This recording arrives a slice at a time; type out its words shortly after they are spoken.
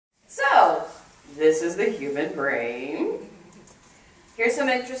This is the human brain. Here's some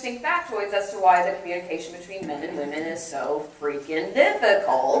interesting factoids as to why the communication between men and women is so freaking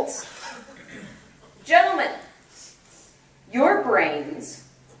difficult. Gentlemen, your brains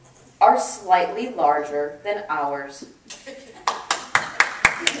are slightly larger than ours.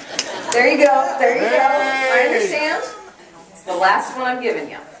 There you go. There you go. I understand. It's the last one I'm giving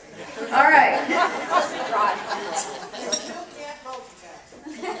you. All right.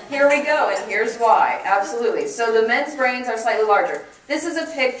 Here we go, and here's why. Absolutely. So the men's brains are slightly larger. This is a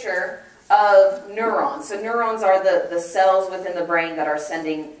picture of neurons. So neurons are the cells within the brain that are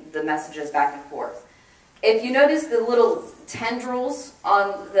sending the messages back and forth. If you notice the little tendrils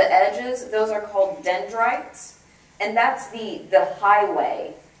on the edges, those are called dendrites. And that's the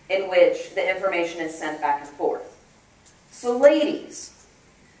highway in which the information is sent back and forth. So ladies,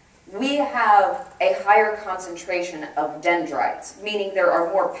 we have a higher concentration of dendrites, meaning there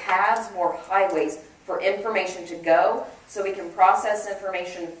are more paths, more highways for information to go, so we can process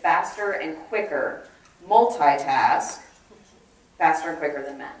information faster and quicker, multitask, faster and quicker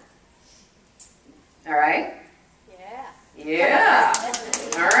than men. All right? Yeah. Yeah.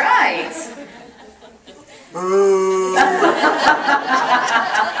 All right.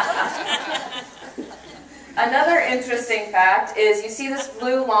 Another interesting fact is you see this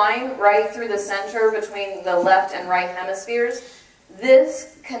blue line right through the center between the left and right hemispheres.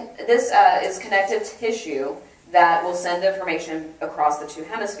 This is connective tissue that will send information across the two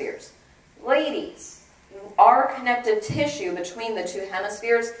hemispheres. Ladies, our connective tissue between the two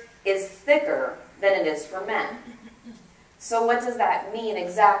hemispheres is thicker than it is for men. So what does that mean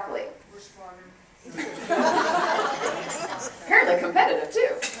exactly? We're smarter. Apparently competitive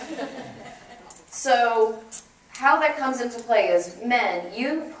too. So how that comes into play is, men,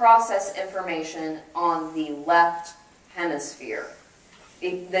 you process information on the left hemisphere.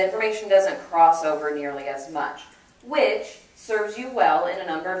 The information doesn't cross over nearly as much, which serves you well in a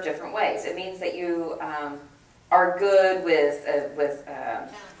number of different ways. It means that you are good with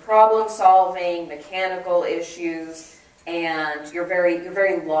problem solving, mechanical issues, and you're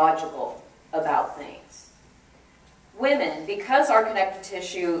very logical about things. Women, because our connective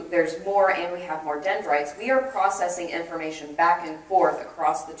tissue, there's more and we have more dendrites, we are processing information back and forth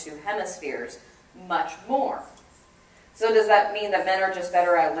across the two hemispheres much more. So does that mean that men are just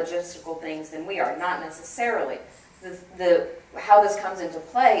better at logistical things than we are? Not necessarily. How this comes into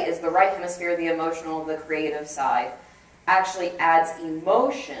play is the right hemisphere, the emotional, the creative side, actually adds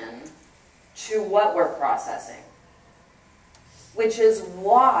emotion to what we're processing. Which is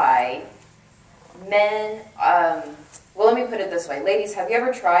why men, well, let me put it this way. Ladies, have you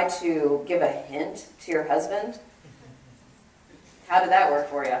ever tried to give a hint to your husband? How did that work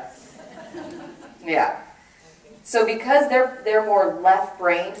for you? Yeah. So because they're more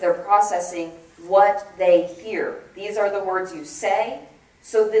left-brained, they're processing what they hear. These are the words you say,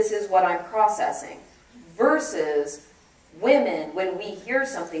 so this is what I'm processing. Versus women, when we hear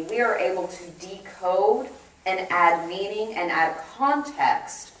something, we are able to decode and add meaning and add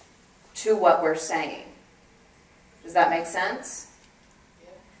context to what we're saying. Does that make sense?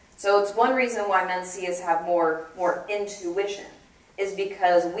 So it's one reason why men see us have more intuition, is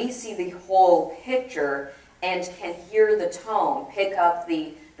because we see the whole picture and can hear the tone, pick up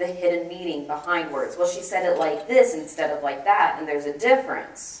the hidden meaning behind words. Well, she said it like this instead of like that, and there's a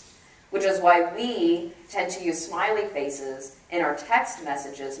difference. Which is why we tend to use smiley faces in our text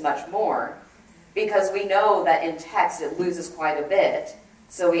messages much more, because we know that in text it loses quite a bit,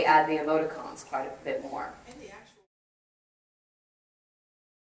 so we add the emoticons quite a bit more.